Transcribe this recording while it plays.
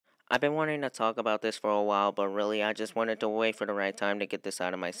I've been wanting to talk about this for a while, but really I just wanted to wait for the right time to get this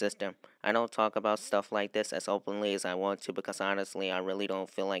out of my system. I don't talk about stuff like this as openly as I want to because honestly, I really don't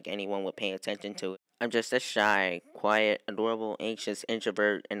feel like anyone would pay attention to it. I'm just a shy, quiet, adorable, anxious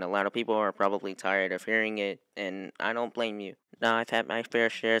introvert, and a lot of people are probably tired of hearing it, and I don't blame you. Now, I've had my fair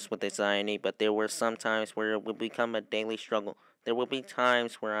shares with anxiety, but there were some times where it would become a daily struggle. There will be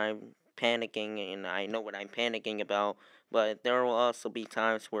times where I'm panicking and I know what I'm panicking about, but there will also be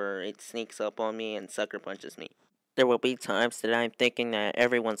times where it sneaks up on me and sucker punches me. There will be times that I'm thinking that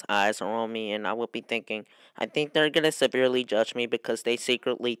everyone's eyes are on me, and I will be thinking, I think they're gonna severely judge me because they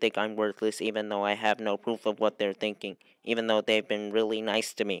secretly think I'm worthless, even though I have no proof of what they're thinking, even though they've been really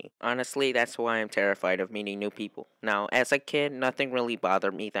nice to me. Honestly, that's why I'm terrified of meeting new people. Now, as a kid, nothing really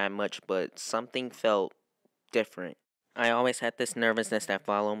bothered me that much, but something felt different. I always had this nervousness that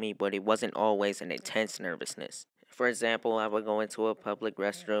followed me, but it wasn't always an intense nervousness. For example, I would go into a public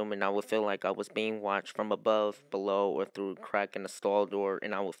restroom and I would feel like I was being watched from above, below, or through a crack in the stall door,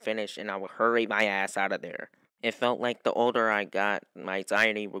 and I would finish and I would hurry my ass out of there. It felt like the older I got, my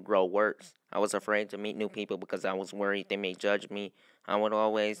anxiety would grow worse. I was afraid to meet new people because I was worried they may judge me. I would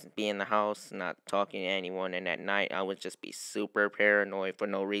always be in the house, not talking to anyone, and at night I would just be super paranoid for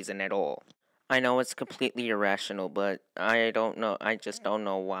no reason at all. I know it's completely irrational, but I don't know. I just don't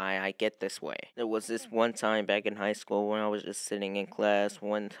know why I get this way. There was this one time back in high school when I was just sitting in class,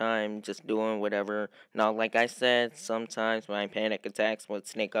 one time just doing whatever. Now, like I said, sometimes my panic attacks would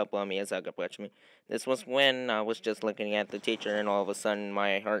sneak up on me as sucker punch me. This was when I was just looking at the teacher, and all of a sudden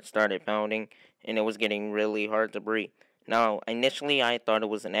my heart started pounding, and it was getting really hard to breathe. Now, initially I thought it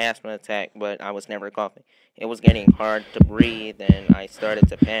was an asthma attack, but I was never coughing. It was getting hard to breathe, and I started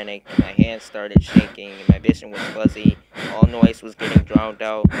to panic, and my hands started shaking, and my vision was fuzzy. All noise was getting drowned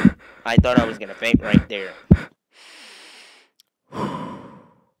out. I thought I was gonna faint right there.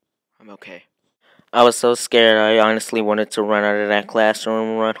 I'm okay. I was so scared, I honestly wanted to run out of that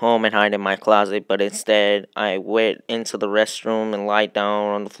classroom, run home, and hide in my closet, but instead, I went into the restroom and lied down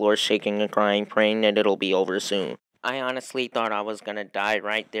on the floor, shaking and crying, praying that it'll be over soon. I honestly thought I was gonna die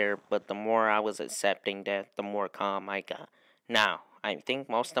right there, but the more I was accepting death, the more calm I got. Now, I think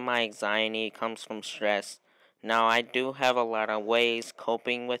most of my anxiety comes from stress. Now, I do have a lot of ways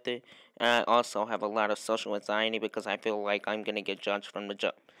coping with it, and I also have a lot of social anxiety because I feel like I'm gonna get judged from the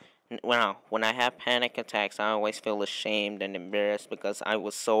jump. Wow, when I have panic attacks, I always feel ashamed and embarrassed because I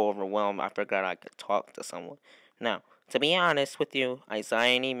was so overwhelmed I forgot I could talk to someone. Now, to be honest with you,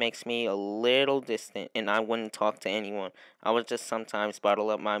 anxiety makes me a little distant and I wouldn't talk to anyone. I would just sometimes bottle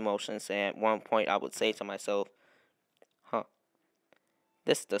up my emotions, and at one point I would say to myself, huh,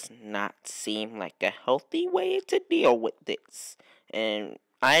 this does not seem like a healthy way to deal with this. And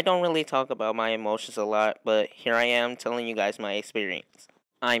I don't really talk about my emotions a lot, but here I am telling you guys my experience.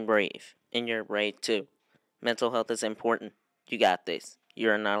 I'm brave, and you're brave too. Mental health is important. You got this.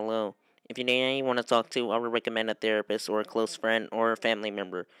 You're not alone. If you need anyone to talk to, I would recommend a therapist or a close friend or a family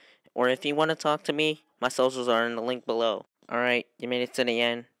member. Or if you want to talk to me, my socials are in the link below. Alright, you made it to the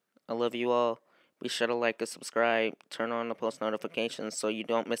end. I love you all. Be sure to like and subscribe. Turn on the post notifications so you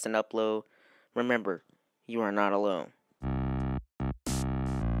don't miss an upload. Remember, you are not alone.